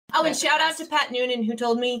Oh, and shout out to Pat Noonan, who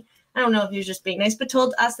told me, I don't know if he was just being nice, but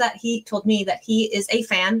told me that he is a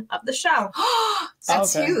fan of the show.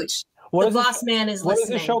 That's huge. The boss man is listening. What is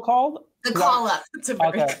the show called? The Call Up.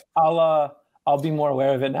 Okay, I'll be more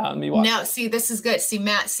aware of it now and be watching. No, see, this is good. See,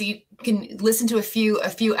 Matt, you can listen to a few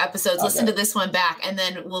episodes. Okay. Listen to this one back, and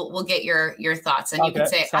then we'll get your thoughts, and you can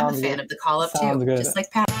say, I'm a fan of the Call Up too, just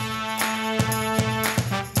like Pat.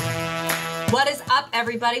 What is up,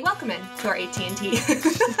 everybody? Welcome in to our AT&T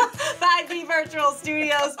 5B Virtual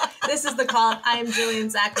Studios. This is the Call Up. I am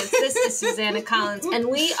Jillian Zackus. This is Susanna Collins, and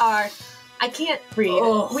we are, I can't breathe.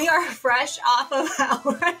 Oh. We are fresh off of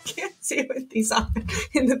I can't see with these on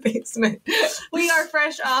in the basement. We are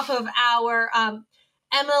fresh off of our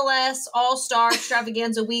MLS All-Star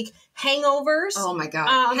Extravaganza Week hangovers. Oh my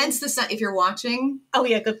God. Hence the sun. If you're watching. Oh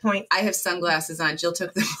yeah, good point. I have sunglasses on. Jill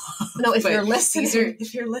took them off. No, if you're listening.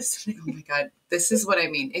 If you're listening. Oh my God. This is what I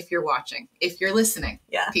mean. If you're watching. If you're listening.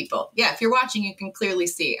 Yeah. People. Yeah, if you're watching, you can clearly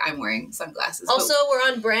see I'm wearing sunglasses. Also, we're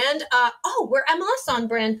on brand. We're MLS on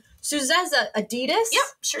brand. Suzette's Adidas. Yep,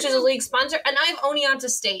 sure. Which is a league sponsor. And I have Oneonta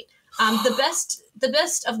State. The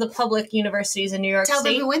best of the public universities in New York State. Tell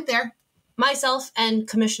them who went there. Myself and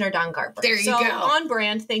Commissioner Don Garber. There you go. On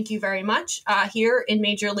brand, thank you very much, here in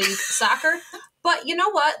Major League Soccer. But you know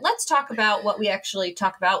what? Let's talk about what we actually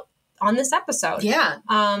talk about on this episode. Yeah.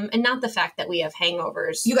 And not the fact that we have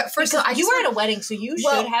hangovers. You got first. You were at a wedding, so you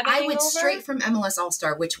should have a hangover. I went straight from MLS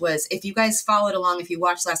All-Star, which was, if you guys followed along, if you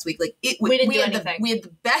watched last week, like we didn't do anything. We had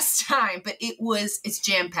the best time, but it's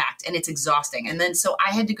jam-packed and it's exhausting. And then so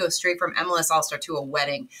I had to go straight from MLS All-Star to a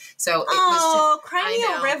wedding. So it was just Cry me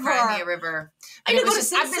a river. I had to go to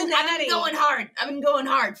Cincinnati. I've been going hard. I've been going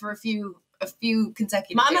hard for a few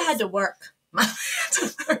consecutive Mama days. had to work.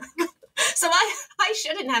 So I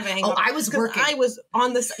shouldn't have a hangover. Oh, I was working. I was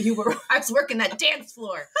on this. You were. I was working that dance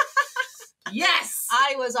floor. Yes.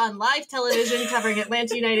 I was on live television covering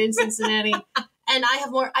Atlanta United in Cincinnati, and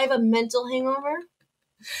I have a mental hangover.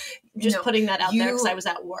 Just putting that out there because I was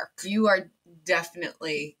at work. You are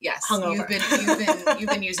definitely hungover. You've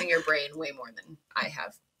been using your brain way more than I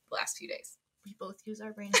have the last few days. We both use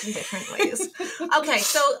our brains in different ways. Okay,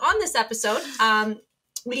 so on this episode,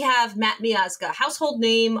 we have Matt Miazga, household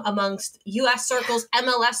name amongst U.S. circles,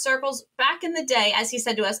 MLS circles. Back in the day, as he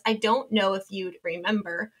said to us, I don't know if you'd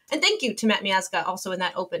remember. And thank you to Matt Miazga, also in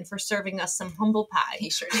that open, for serving us some humble pie.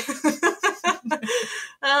 He sure did.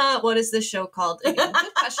 What is this show called again?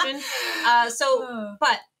 Good question.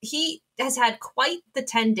 But he has had quite the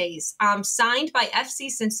 10 days. Signed by FC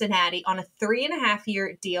Cincinnati on a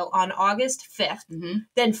 3.5-year deal on August 5th. Mm-hmm.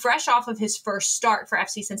 Then fresh off of his first start for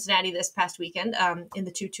FC Cincinnati this past weekend in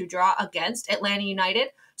the 2-2 draw against Atlanta United.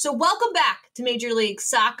 So welcome back to Major League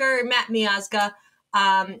Soccer, Matt Miazga.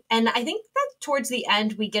 And I think that towards the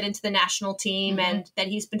end, we get into the national team and that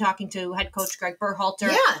he's been talking to head coach Greg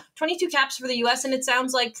Berhalter. Yeah. 22 caps for the U.S. And it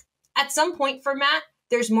sounds like at some point for Matt,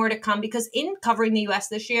 there's more to come, because in covering the U.S.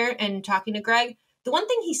 this year and talking to Greg, the one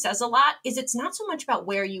thing he says a lot is it's not so much about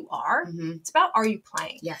where you are. Mm-hmm. It's about, are you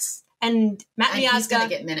playing? Yes. And Matt Miazga he's going to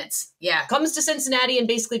get minutes. Yeah. Comes to Cincinnati and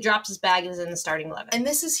basically drops his bag and is in the starting 11. And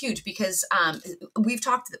this is huge because we've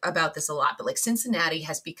talked about this a lot, but like Cincinnati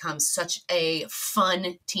has become such a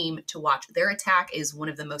fun team to watch. Their attack is one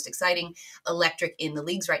of the most exciting, electric in the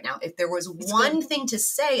leagues right now. If there was one thing to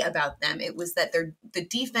say about them, it was that the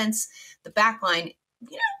defense, the back line,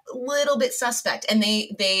 a little bit suspect, and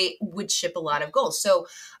they would ship a lot of goals. So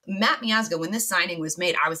Matt Miazga, when this signing was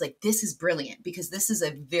made, I was like, this is brilliant, because this is a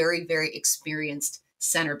very, very experienced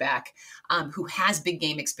center back who has big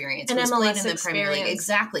game experience. And who's MLS played in the Premier League.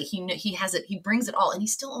 Exactly. He has it. He brings it all, and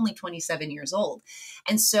he's still only 27 years old.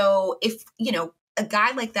 And so if, a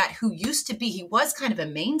guy like that who used to be, he was kind of a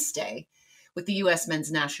mainstay with the U.S.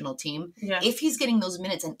 men's national team, if he's getting those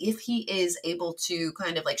minutes and if he is able to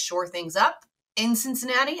kind of like shore things up in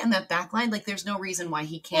Cincinnati and that back line, like there's no reason why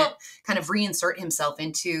he can't kind of reinsert himself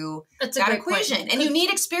into that equation. Point. And you need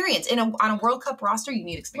experience on a World Cup roster. You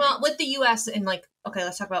need experience. Well, with the U.S. and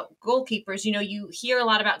let's talk about goalkeepers. You hear a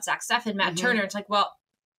lot about Zach Steffen, Matt Turner. It's like, well,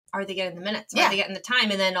 are they getting the minutes? Are they getting the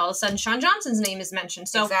time? And then all of a sudden, Sean Johnson's name is mentioned.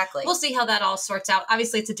 So we'll see how that all sorts out.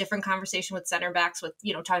 Obviously, it's a different conversation with center backs, with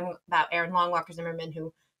talking about Aaron Long, Walker Zimmerman,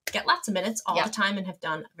 who get lots of minutes all the time and have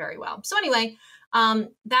done very well. So anyway.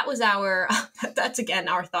 That was that's again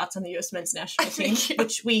our thoughts on the U.S. men's national team,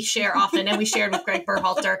 which we share often, and we shared with Greg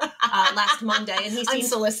Berhalter last Monday, and he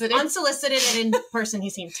seemed unsolicited, and in person he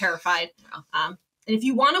seemed terrified. And if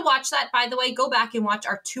you want to watch that, by the way, go back and watch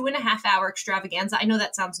our 2.5-hour extravaganza. I know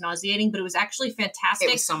that sounds nauseating, but it was actually fantastic.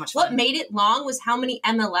 It was so much fun. What made it long was how many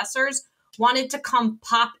MLSers wanted to come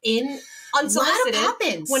pop in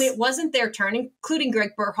unsolicited when it wasn't their turn, including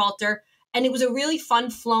Greg Berhalter. And it was a really fun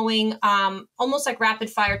flowing, almost like rapid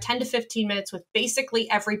fire, 10 to 15 minutes with basically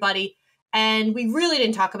everybody. And we really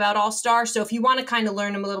didn't talk about All-Star. So if you want to kind of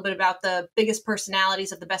learn a little bit about the biggest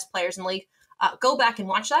personalities of the best players in the league, go back and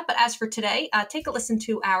watch that. But as for today, take a listen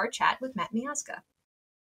to our chat with Matt Miazga.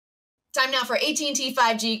 Time now for AT&T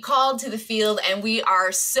 5G called to the field, and we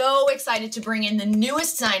are so excited to bring in the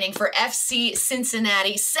newest signing for FC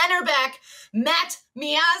Cincinnati, Centerback Matt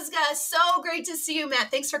Miazga. So great to see you,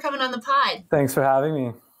 Matt. Thanks for coming on the pod. Thanks for having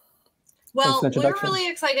me. Well, we're really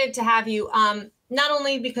excited to have you, not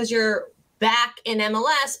only because you're back in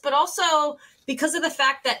MLS, but also because of the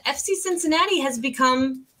fact that FC Cincinnati has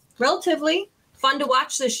become relatively fun to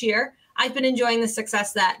watch this year. I've been enjoying the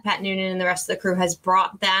success that Pat Noonan and the rest of the crew has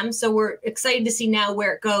brought them. So we're excited to see now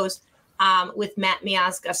where it goes with Matt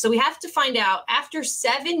Miazga. So we have to find out, after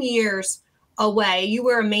 7 years away, you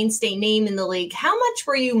were a mainstay name in the league. How much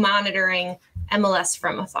were you monitoring MLS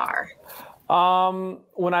from afar?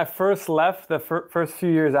 When I first left, the first few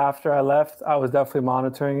years after I left, I was definitely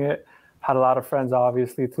monitoring it. Had a lot of friends,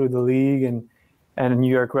 obviously, through the league and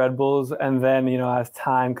New York Red Bulls. And then, as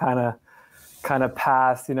time kind of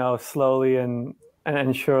passed, slowly and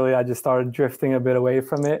surely, I just started drifting a bit away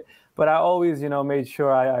from it. But I always, made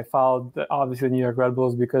sure I followed, obviously, the New York Red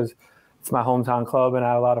Bulls because it's my hometown club and I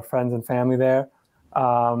have a lot of friends and family there,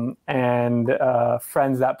 and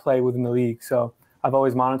friends that play within the league. So I've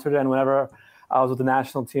always monitored it. And whenever I was with the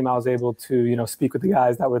national team, I was able to, speak with the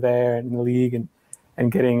guys that were there in the league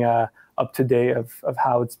and getting up to date of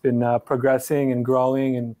how it's been progressing and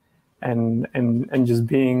growing and just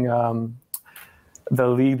being the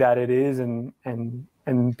league that it is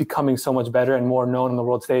and becoming so much better and more known on the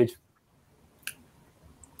world stage.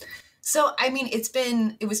 So, I mean,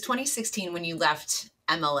 it was 2016 when you left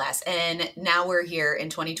MLS, and now we're here in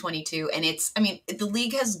 2022, and the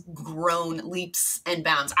league has grown leaps and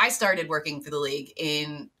bounds. I started working for the league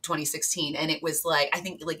in 2016, and it was I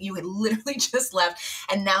think you had literally just left,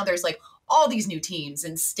 and now there's all these new teams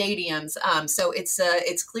and stadiums. So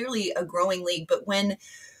it's clearly a growing league. But when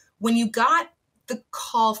you got the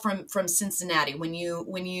call from Cincinnati, when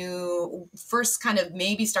you first kind of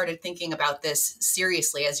maybe started thinking about this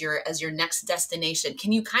seriously as your next destination,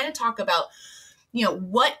 can you kind of talk about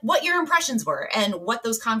what your impressions were and what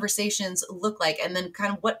those conversations look like, and then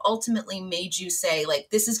kind of what ultimately made you say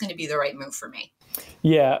this is going to be the right move for me?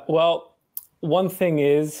 Yeah, well, one thing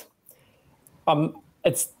is,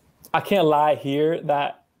 I can't lie here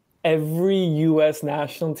that every U.S.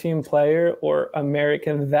 national team player or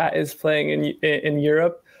American that is playing in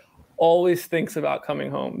Europe always thinks about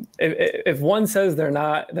coming home. If one says they're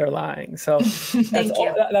not, they're lying. So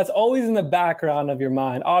that's always in the background of your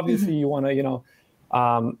mind. Obviously, you want to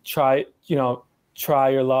try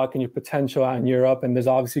your luck and your potential out in Europe, and there's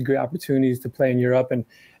obviously great opportunities to play in Europe, and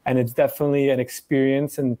it's definitely an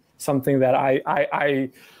experience and something that I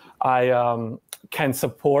can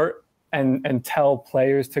support and tell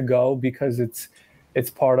players to go, because it's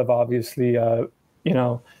part of obviously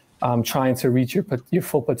trying to reach your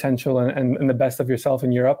full potential and the best of yourself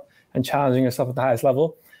in Europe and challenging yourself at the highest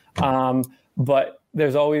level. But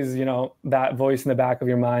there's always that voice in the back of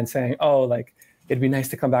your mind saying, it'd be nice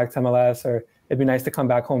to come back to MLS, or it'd be nice to come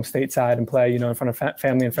back home stateside and play in front of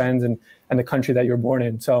family and friends and the country that you're born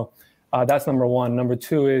in. So that's number one. Number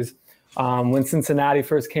two is when Cincinnati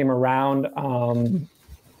first came around, I'm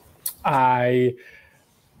going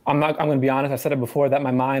to be honest. I said it before that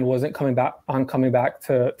my mind wasn't coming back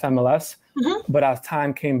to MLS. Mm-hmm. But as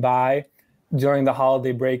time came by, during the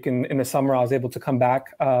holiday break in the summer, I was able to come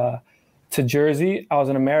back to Jersey. I was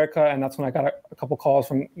in America, and that's when I got a couple calls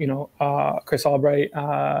from Chris Albright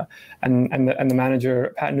and the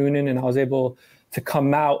manager Pat Noonan, and I was able to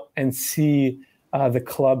come out and see the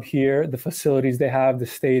club here, the facilities they have, the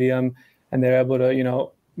stadium, and they're able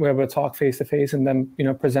to we're able to talk face to face and then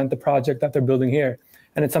present the project that they're building here.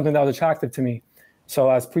 And it's something that was attractive to me. So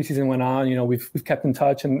as preseason went on, we've kept in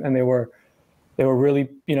touch, and they were really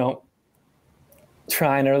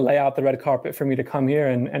trying to lay out the red carpet for me to come here,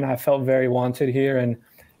 and I felt very wanted here, and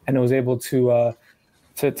I was able to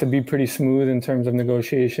be pretty smooth in terms of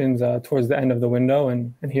negotiations towards the end of the window,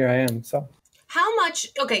 and here I am. So. How much,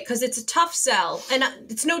 because it's a tough sell, and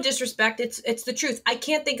it's no disrespect, it's the truth. I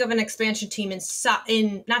can't think of an expansion team in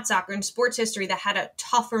sports history that had a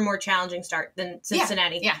tougher, more challenging start than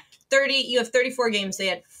Cincinnati. Yeah. You have 34 games. They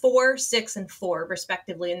had 4, 6, and 4,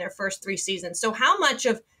 respectively, in their first 3 seasons. So how much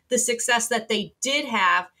of the success that they did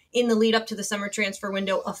have in the lead up to the summer transfer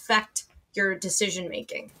window affect your decision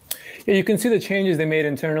making? Yeah, you can see the changes they made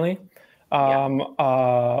internally.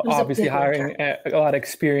 Obviously hiring a lot of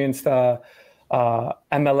experienced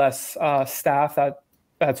MLS staff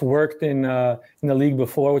that's worked in the league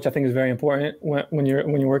before, which I think is very important when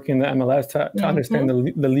you're working in the MLS to understand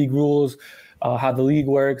the league rules, how the league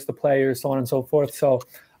works, the players, so on and so forth. So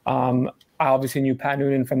I obviously knew Pat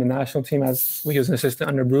Noonan from the national team as he was an assistant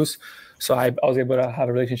under Bruce. So I was able to have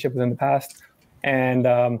a relationship with him in the past. And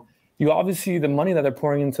you obviously, the money that they're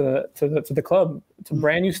pouring into the club, it's a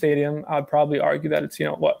brand new stadium. I'd probably argue that it's,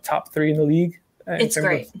 top 3 in the league. It's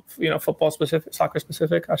great. Of, football specific, soccer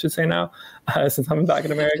specific, I should say now, since I'm back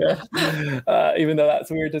in America, even though that's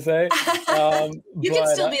weird to say. You can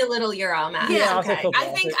still be a little Euro, Matt. Yeah, okay.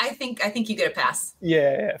 I think you get a pass.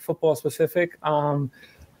 Yeah, football specific.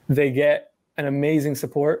 They get an amazing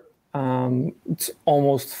support. It's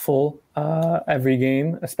almost full every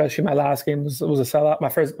game. Especially my last game was a sellout. My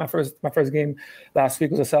first game last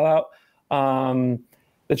week was a sellout.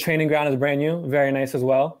 The training ground is brand new, very nice as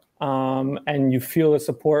well. And you feel the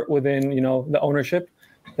support within, the ownership.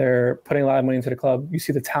 They're putting a lot of money into the club. You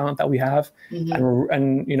see the talent that we have,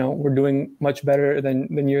 and we're doing much better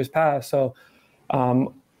than years past. So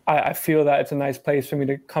I feel that it's a nice place for me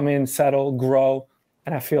to come in, settle, grow,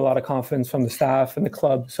 and I feel a lot of confidence from the staff and the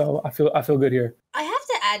club. So I feel good here. I have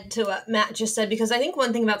to add to what Matt just said, because I think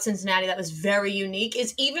one thing about Cincinnati that was very unique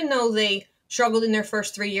is even though they struggled in their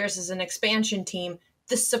first 3 years as an expansion team,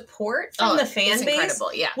 the support from the fan base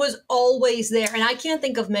was always there. And I can't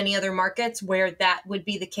think of many other markets where that would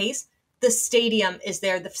be the case. The stadium is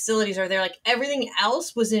there. The facilities are there. Like everything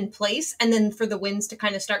else was in place. And then for the wins to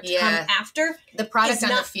kind of start to come after. The product on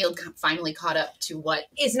the field finally caught up to what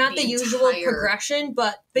is not the usual progression,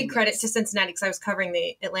 but big credit to Cincinnati, because I was covering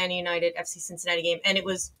the Atlanta United FC Cincinnati game and it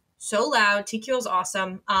was so loud. TQ was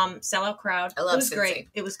awesome. Sellout crowd. I love it. Was great.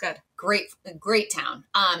 It was good. Great town.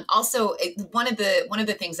 Also, one of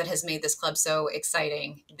the things that has made this club so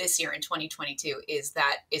exciting this year in 2022 is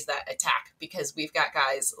that attack, because we've got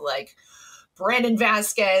guys like Brandon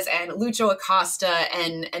Vasquez and Lucho Acosta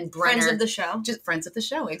and Brenner. Friends of the show. Just friends of the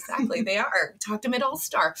show. Exactly. They are. Talked to him at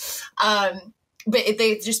All-Star. But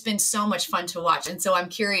they've just been so much fun to watch. And so I'm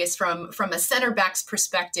curious from a center back's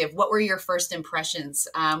perspective, what were your first impressions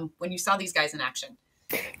when you saw these guys in action?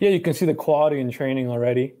 Yeah, you can see the quality in training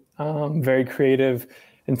already. Very creative,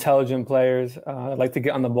 intelligent players like to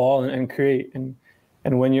get on the ball and create. And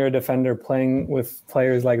when you're a defender playing with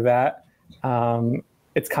players like that,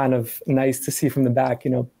 it's kind of nice to see from the back,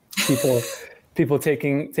 people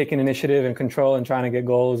taking initiative and control and trying to get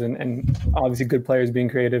goals, and obviously good players being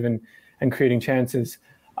creative and creating chances.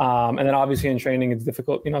 And then obviously in training, it's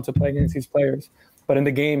difficult, to play against these players. But in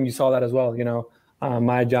the game, you saw that as well,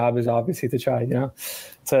 My job is obviously to try,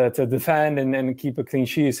 to defend and keep a clean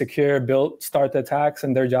sheet, secure, build, start the attacks.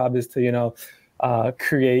 And their job is to,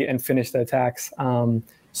 create and finish the attacks.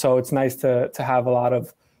 So it's nice to have a lot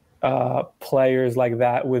of players like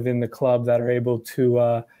that within the club that are able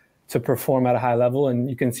to perform at a high level. And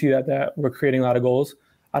you can see that we're creating a lot of goals.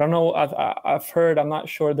 I don't know. I've heard, I'm not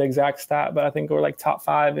sure the exact stat, but I think we're like top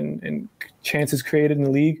 5 in chances created in the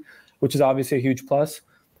league, which is obviously a huge plus.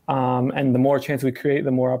 And the more chance we create,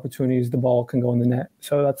 the more opportunities the ball can go in the net.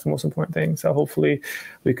 So that's the most important thing. So hopefully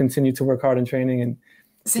we continue to work hard in training. And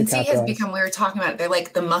Cincy has become, we were talking about it, they're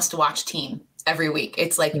like the must-watch team every week.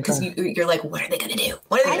 It's like, because you're like, what are they going to do?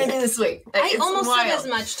 What are they going to do this week? I almost said as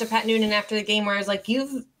much to Pat Noonan after the game, where I was like,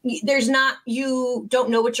 you don't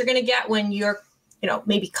know what you're going to get when you're,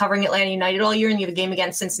 maybe covering Atlanta United all year and you have a game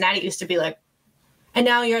against Cincinnati. It used to be like, and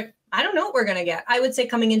now you're, I don't know what we're going to get. I would say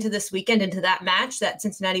coming into this weekend, into that match, that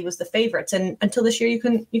Cincinnati was the favorites. And until this year, you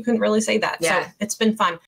couldn't really say that. Yeah. So it's been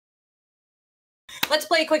fun. Let's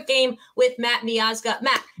play a quick game with Matt Miazga.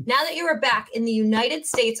 Matt, now that you are back in the United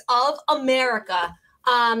States of America,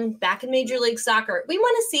 back in Major League Soccer, we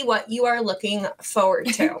want to see what you are looking forward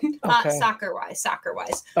to,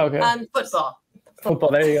 soccer-wise. Okay.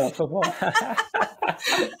 Football, there you go, football.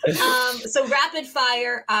 So rapid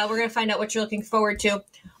fire, we're going to find out what you're looking forward to.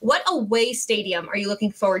 What away stadium are you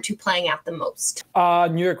looking forward to playing at the most?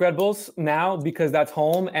 New York Red Bulls now, because that's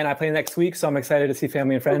home and I play next week. So I'm excited to see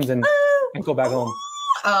family and friends and go back home.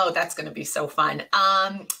 Oh, that's going to be so fun.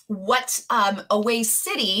 What away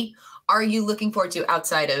city are you looking forward to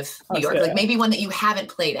outside of New York? Like maybe one that you haven't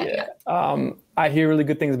played at yet. I hear really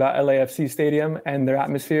good things about LAFC Stadium and their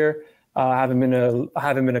atmosphere. I haven't been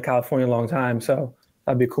to California in a long time, so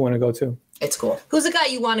that'd be a cool one to go to. It's cool. Who's the guy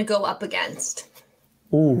you want to go up against?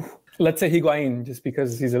 Ooh, let's say Higuain, just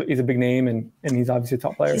because he's a big name and he's obviously a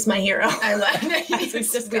top player. He's my hero. I love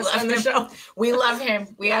him. We love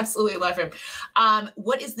him. We absolutely love him.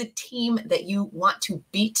 What is the team that you want to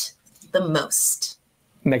beat the most?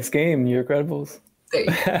 Next game, New York Red Bulls. There you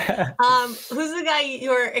go. Who's the guy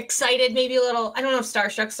you're excited, maybe a little, I don't know if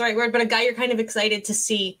starstruck's the right word, but a guy you're kind of excited to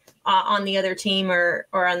see on the other team or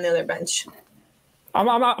on the other bench? I'm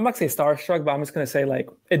not going to say starstruck, but I'm just going to say, like,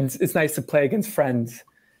 it's nice to play against friends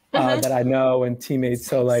that I know and teammates.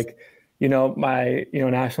 So, like, my,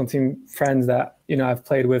 national team friends that, I've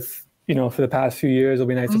played with, for the past few years, it'll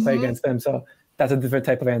be nice to play against them. So that's a different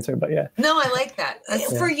type of answer, but yeah. No, I like that.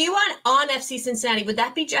 For you on FC Cincinnati, would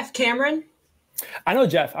that be Jeff Cameron? I know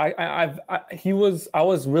Jeff. I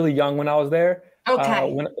was really young when I was there.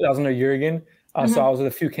 Okay. When I was under Jurgen. So I was at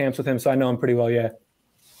a few camps with him, so I know him pretty well, yeah.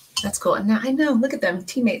 That's cool. And now I know, look at them,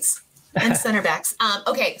 teammates and center backs.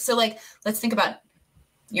 Okay, so let's think about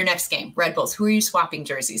your next game, Red Bulls. Who are you swapping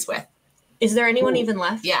jerseys with? Is there anyone even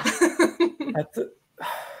left? Yeah.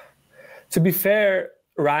 To be fair,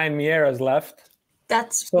 Ryan Miera's left.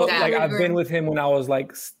 I've been with him when I was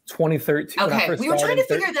like 2013. Okay, we were trying to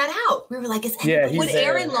figure that out. We were like, is would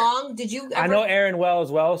Aaron Long? Did you? I know Aaron well as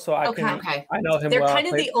well, so I know him. They're well. kind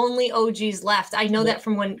of the only OGs left. I know that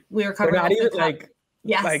from when we were covering. Not even like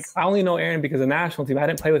I only know Aaron because of the national team. I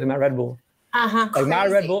didn't play with him at Red Bull. Like my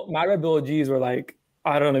Red Bull OGs were like,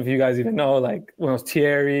 I don't know if you guys even know, like when it was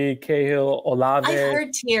Thierry, Cahill, Olave. I've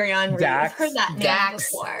heard Thierry on Dax. I've heard that name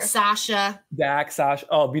before. Sasha.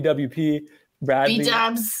 BWP, Bradley.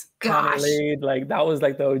 B-Dubs. Gosh. Lade, like that was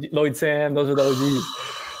like the OG, Lloyd Sam. Those were the OGs.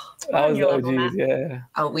 That was the OGs, yeah.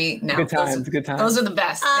 Oh, good times. Those are the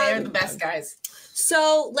best. They're the best guys.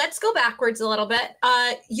 So let's go backwards a little bit.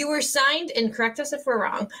 You were signed, and correct us if we're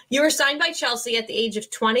wrong, you were signed by Chelsea at the age of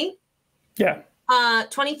 20. Yeah.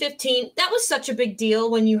 2015, that was such a big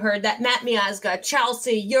deal when you heard that Matt Miazga,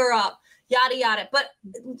 Chelsea, Europe, yada, yada. But,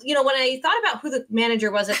 when I thought about who the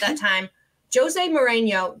manager was at that time, José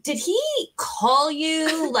Mourinho, did he call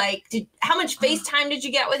you? Like, how much FaceTime did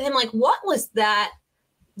you get with him? Like, what was that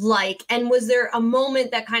like? And was there a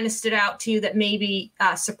moment that kind of stood out to you that maybe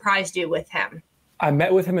surprised you with him? I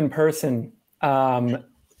met with him in person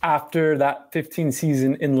after that 15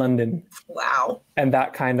 season in London. Wow. And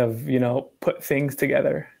that kind of, put things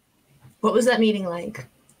together. What was that meeting like?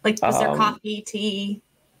 Like, was there coffee, tea,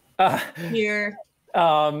 beer?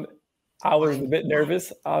 I was a bit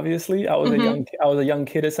nervous, obviously. I was a young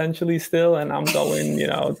kid essentially still, and I'm going,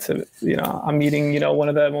 I'm meeting, one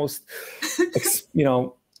of the most,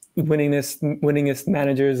 winningest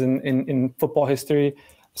managers in football history.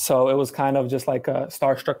 So it was kind of just like a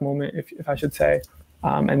starstruck moment, if I should say.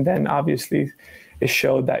 And then obviously it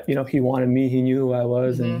showed that, he wanted me, he knew who I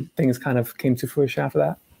was, and things kind of came to fruition after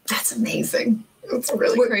that. That's amazing. It's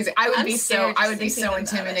really crazy. I would be so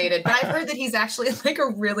intimidated. But I've heard that he's actually like a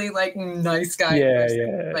really nice guy.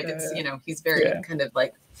 Yeah. Like it's, he's very kind of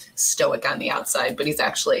like stoic on the outside, but he's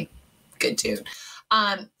actually good too.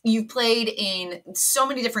 You've played in so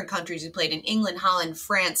many different countries. You played in England, Holland,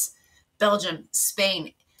 France, Belgium,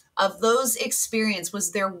 Spain. Of those experiences,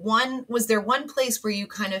 was there one place where you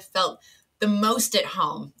kind of felt the most at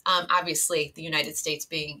home? Obviously the United States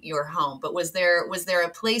being your home, but was there a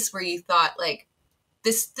place where you thought like,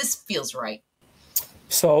 this feels right?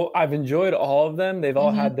 So I've enjoyed all of them. They've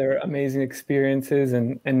all had their amazing experiences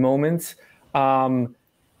and moments. I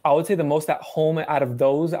would say the most at home out of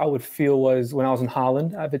those I would feel was when I was in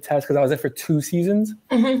Holland at Vitesse, because I was there for 2 seasons.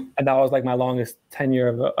 And that was like my longest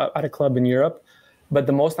tenure at a club in Europe. But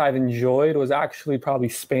the most I've enjoyed was actually probably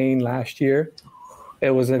Spain last year.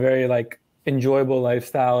 It was a very enjoyable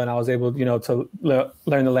lifestyle, and I was able, to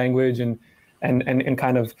learn the language and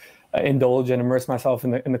kind of indulge and immerse myself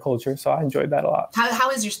in the culture. So I enjoyed that a lot. How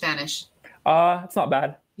is your Spanish? It's not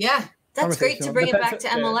bad. Yeah, that's great to bring it back to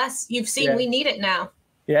MLS. You've seen we need it now.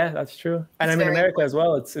 Yeah, that's true. And I'm in America as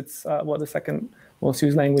well. It's the second most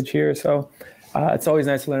used language here. So it's always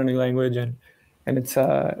nice to learn a new language, and it's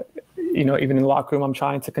even in the locker room, I'm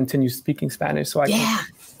trying to continue speaking Spanish so I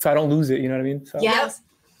don't lose it. You know what I mean? So, yes.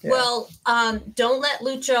 Yeah. Well, don't let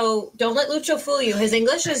Lucho fool you. His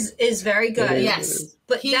English is very good. Yes,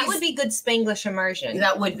 but that would be good Spanglish immersion.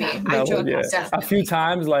 That would be. A few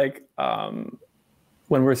times,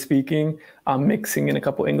 when we're speaking, I'm mixing in a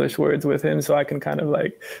couple English words with him so I can kind of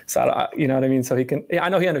you know what I mean? So he can, I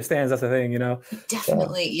know he understands, that's the thing,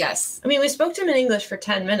 Definitely, yes. I mean, we spoke to him in English for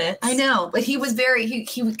 10 minutes. I know, but he was he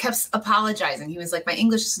kept apologizing. He was like, my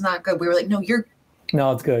English is not good. We were like, no,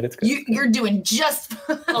 it's good. It's good. You're doing just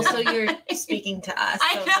also, you're speaking to us.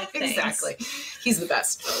 I know, exactly. He's the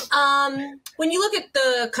best. When you look at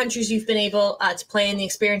the countries you've been able to play and the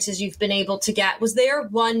experiences you've been able to get, was there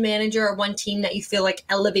one manager or one team that you feel like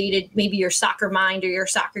elevated maybe your soccer mind or your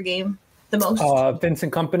soccer game the most?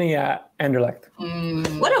 Vincent Kompany at Anderlecht.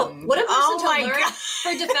 What a person to learn. For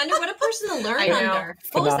a defender, what a person to learn under.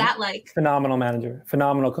 What was that like? Phenomenal manager,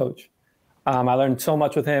 phenomenal coach. I learned so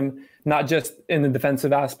much with him, not just in the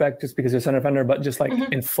defensive aspect, just because you're a center defender, but just like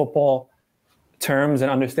in football terms and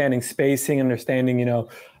understanding spacing, understanding,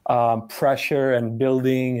 pressure and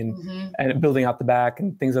building and building out the back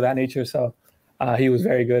and things of that nature. So he was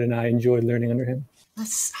very good, and I enjoyed learning under him.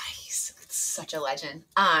 That's nice. That's such a legend.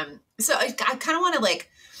 So I kind of want to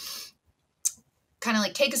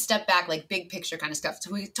take a step back, like big picture kind of stuff.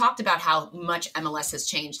 So we talked about how much MLS has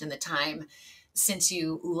changed in the time since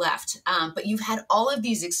you left. But you've had all of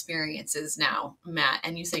these experiences now, Matt,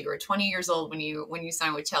 and you said you were 20 years old when you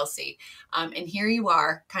signed with Chelsea. And here you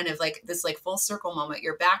are, kind of like this like full circle moment.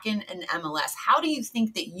 You're back in an MLS. How do you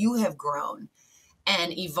think that you have grown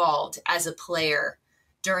and evolved as a player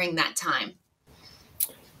during that time?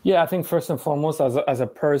 Yeah, I think first and foremost, as a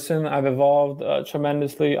person, I've evolved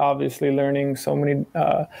tremendously, obviously learning so many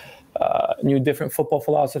new different football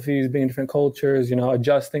philosophies, being different cultures,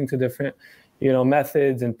 adjusting to different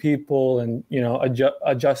methods and people, and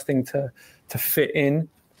adjusting to fit in.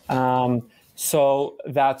 So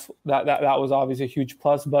that was obviously a huge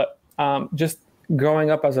plus. But just growing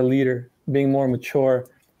up as a leader, being more mature.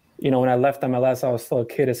 When I left MLS, I was still a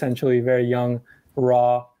kid, essentially very young,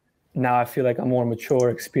 raw. Now I feel like I'm more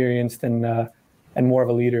mature, experienced, and more of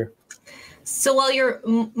a leader. So while you're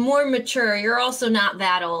more mature, you're also not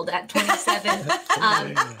that old at 27.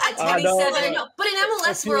 At 27, no, but in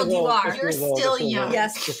MLS world, you are. You're still young.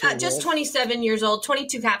 Yes, just 27 years old,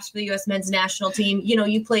 22 caps for the U.S. men's national team.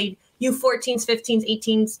 You played U14s, 15s,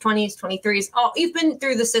 18s, 20s, 23s. Oh, you've been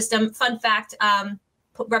through the system. Fun fact,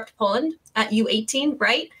 repped Poland at U18,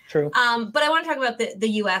 right? True. But I want to talk about the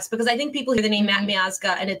U.S. because I think people hear the name Matt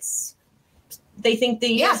Miazga and they think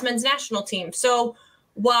the U.S. men's national team. So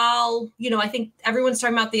while, I think everyone's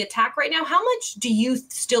talking about the attack right now, how much do you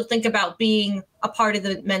still think about being a part of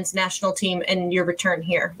the men's national team and your return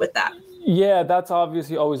here with that? Yeah, that's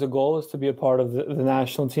obviously always a goal, is to be a part of the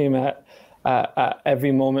national team at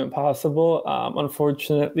every moment possible.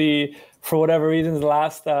 Unfortunately, for whatever reasons, the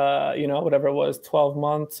last, whatever it was, 12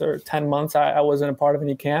 months or 10 months, I wasn't a part of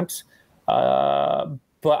any camps. But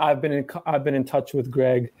I've been in touch with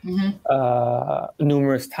Greg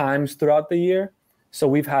numerous times throughout the year. So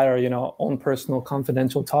we've had our, own personal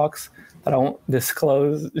confidential talks that I won't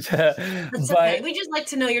disclose. That's okay. We just like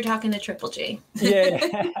to know you're talking to Triple G.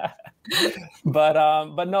 Yeah.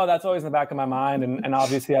 But no, that's always in the back of my mind. And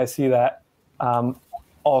obviously I see that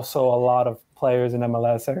also a lot of players in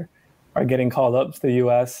MLS are getting called up to the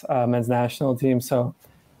U.S. Men's national team. So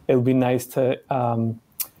it would be nice to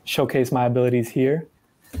showcase my abilities here.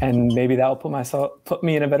 And maybe that'll put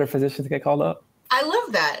me in a better position to get called up. I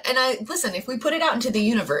love that. And listen, if we put it out into the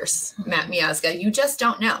universe, Matt Miazga, you just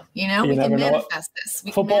don't know. We can manifest this.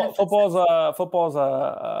 Football's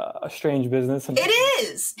a strange business. It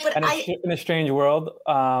is. But in a strange world.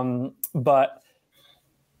 But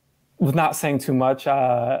with not saying too much,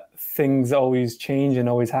 things always change and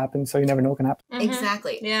always happen. So you never know what can happen. Mm-hmm.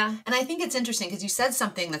 Exactly. Yeah. And I think it's interesting because you said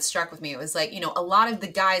something that struck with me. It was like, a lot of the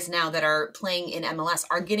guys now that are playing in MLS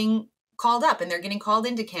are getting called up and they're getting called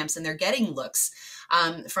into camps and they're getting looks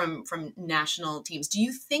from national teams. Do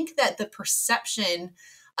you think that the perception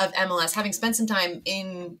of MLS, having spent some time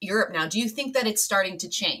in Europe now, do you think that it's starting to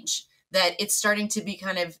change? That it's starting to be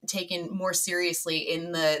kind of taken more seriously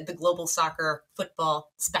in the global soccer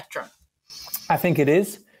football spectrum? I think it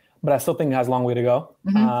is, but I still think it has a long way to go.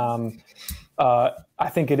 Mm-hmm. I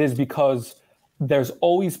think it is because there's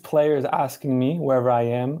always players asking me wherever I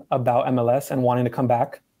am about MLS and wanting to come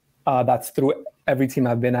back. That's through every team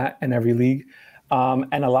I've been at and every league.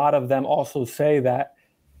 And a lot of them also say that,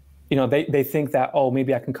 they think that,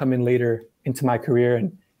 maybe I can come in later into my career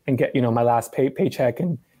and get, my last paycheck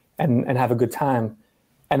and have a good time.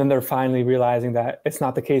 And then they're finally realizing that it's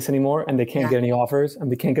not the case anymore and they can't get any offers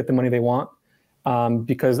and they can't get the money they want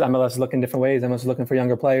because MLS is looking different ways. MLS is looking for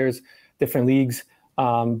younger players, different leagues,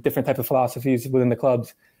 different types of philosophies within the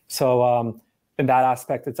clubs. So in that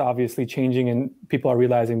aspect, it's obviously changing and people are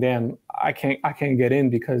realizing, damn, I can't get in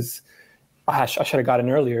because I should have gotten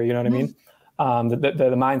earlier. You know what I mean?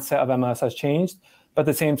 The mindset of MLS has changed. But at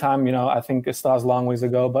the same time, I think it still has a long ways to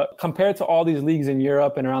go. But compared to all these leagues in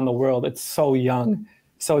Europe and around the world, it's so young.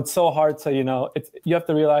 So it's so hard to, you have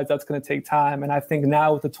to realize that's going to take time. And I think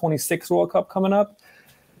now with the 26th World Cup coming up,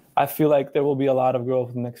 I feel like there will be a lot of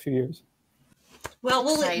growth in the next few years. Well,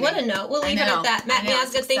 what a note. We'll leave it at that. Matt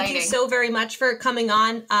Miazga, thank you so very much for coming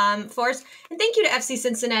on for us. And thank you to FC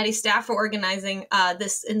Cincinnati staff for organizing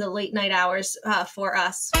this in the late night hours for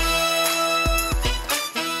us.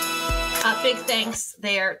 Big thanks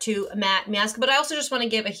there to Matt Miazga, but I also just want to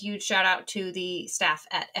give a huge shout out to the staff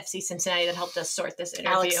at FC Cincinnati that helped us sort this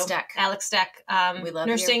interview. Alex Steck, we love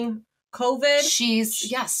nursing you. COVID.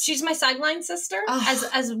 She's my sideline sister,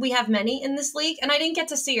 as we have many in this league, and I didn't get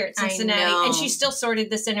to see her at Cincinnati, and she still sorted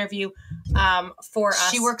this interview for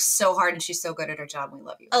us. She works so hard, and she's so good at her job. We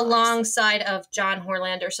love you, Alex. Alongside of John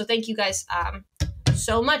Horlander. So thank you guys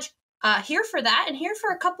so much. Here for that, and here for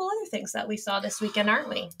a couple other things that we saw this weekend, aren't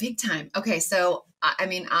we? Big time. Okay, so I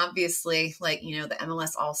mean, obviously, like, you know, the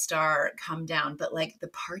MLS All-Star come down, but like the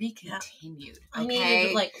party continued. I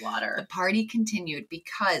needed like water. The party continued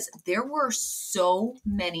because there were so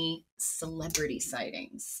many celebrity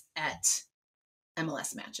sightings at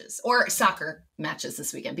MLS matches or soccer matches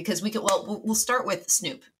this weekend. Because we'll start with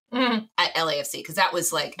Snoop. At LAFC, because that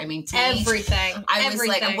was like, I mean, to everything. Me, I was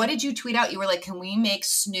like, what did you tweet out? You were like, can we make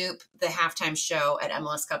Snoop the halftime show at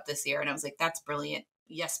MLS Cup this year? And I was like, that's brilliant.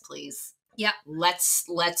 Yes, please. Yeah. Let's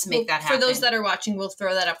make that happen. For those that are watching, we'll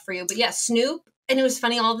throw that up for you. But yeah, Snoop. And it was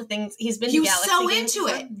funny, all the things he's been. He was so into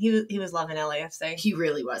it. He was loving LAFC. He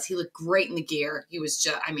really was. He looked great in the gear. He was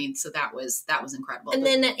just. I mean, so that was incredible. And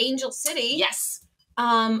then at Angel City, yes.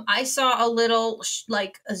 I saw a little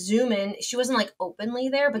like a zoom in. She wasn't like openly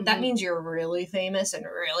there, but that means you're really famous and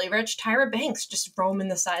really rich. Tyra Banks just roaming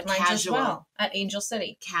the sidelines as well at Angel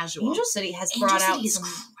City. Angel City has brought out some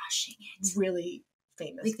crushing it. Really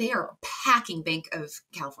famous. Like they are packing Bank of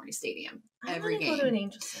California Stadium every game. Go to an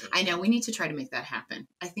Angel City. I know we need to try to make that happen.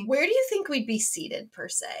 I think. Where do you think we'd be seated per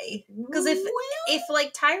se? Because if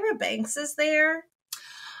like Tyra Banks is there,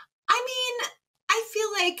 I mean.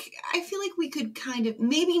 I feel like we could kind of,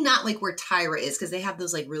 maybe not like where Tyra is, because they have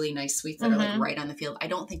those like really nice suites that are like right on the field. I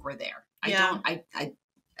don't think we're there. I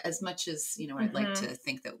as much as, you know, I'd like to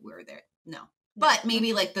think that we're there. No. But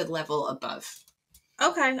maybe like the level above.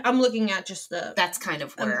 Okay. I'm looking at just that's kind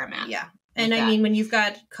of where I'm at. Yeah. And I mean, when you've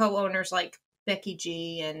got co-owners like Becky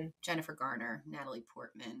G and Jennifer Garner, Natalie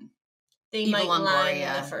Portman, they might line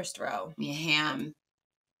in the first row. Mia Hamm.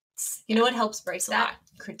 You know what helps break that?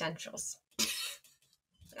 Credentials.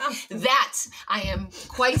 That I am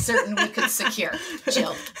quite certain we could secure,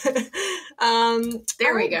 Jill.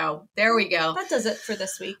 There we go. That does it for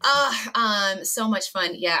this week. So much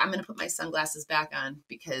fun. Yeah, I'm gonna put my sunglasses back on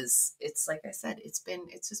because it's like I said, it's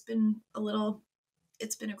just been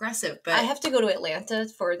it's been aggressive. But I have to go to Atlanta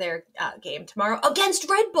for their game tomorrow against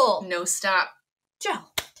Red Bull. No stop, Jill.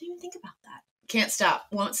 Didn't even think about that. Can't stop,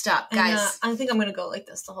 won't stop, guys. I think I'm going to go like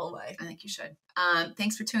this the whole way. I think you should.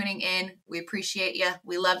 Thanks for tuning in. We appreciate you.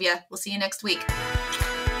 We love you. We'll see you next week.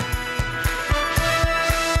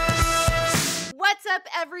 What's up,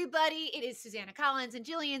 everybody? It is Susanna Collins and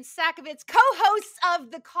Jillian Sakovitz, co-hosts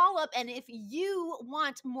of The Call Up. And if you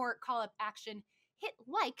want more Call Up action, hit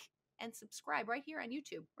like and subscribe right here on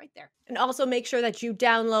YouTube, right there. And also make sure that you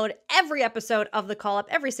download every episode of The Call Up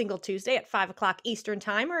every single Tuesday at 5 o'clock Eastern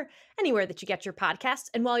Time or anywhere that you get your podcasts.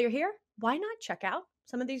 And while you're here, why not check out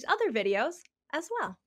some of these other videos as well?